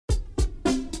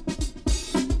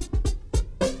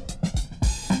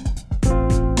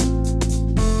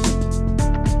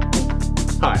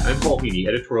Hi, I'm Paul Heaney,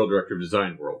 Editorial Director of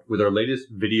Design World, with our latest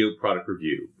video product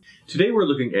review. Today we're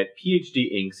looking at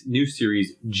PhD Inc.'s new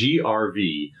series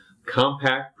GRV,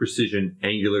 Compact Precision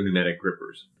Angular Pneumatic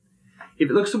Grippers.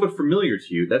 If it looks somewhat familiar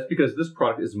to you, that's because this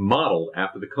product is modeled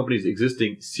after the company's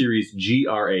existing Series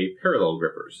GRA Parallel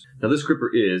Grippers. Now this gripper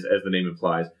is, as the name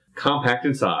implies, compact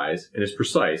in size and is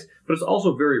precise, but it's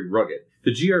also very rugged.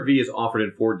 The GRV is offered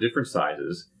in 4 different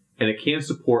sizes, and it can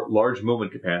support large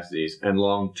moment capacities and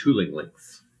long tooling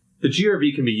lengths. The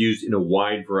GRV can be used in a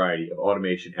wide variety of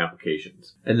automation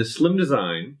applications, and the slim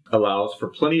design allows for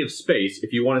plenty of space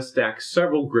if you want to stack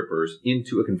several grippers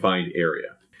into a confined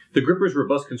area. The gripper's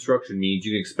robust construction means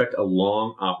you can expect a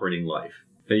long operating life.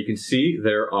 Now you can see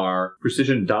there are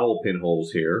precision dowel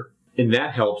pinholes here, and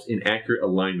that helps in accurate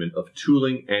alignment of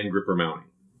tooling and gripper mounting.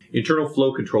 Internal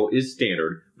flow control is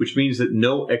standard, which means that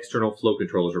no external flow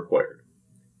control is required.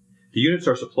 The units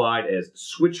are supplied as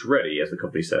switch-ready, as the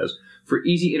company says, for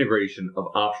easy integration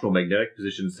of optional magnetic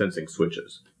position sensing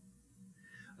switches.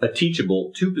 A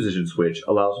teachable 2-position switch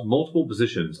allows multiple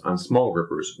positions on small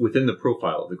grippers within the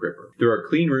profile of the gripper. There are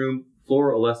clean room,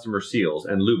 fluoroelastomer seals,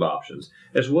 and lube options,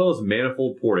 as well as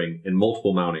manifold porting and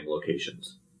multiple mounting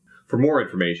locations. For more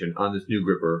information on this new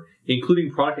gripper,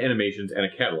 including product animations and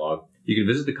a catalog, you can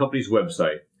visit the company's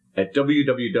website at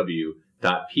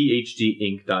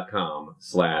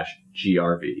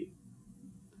www.phdinc.com/GRV.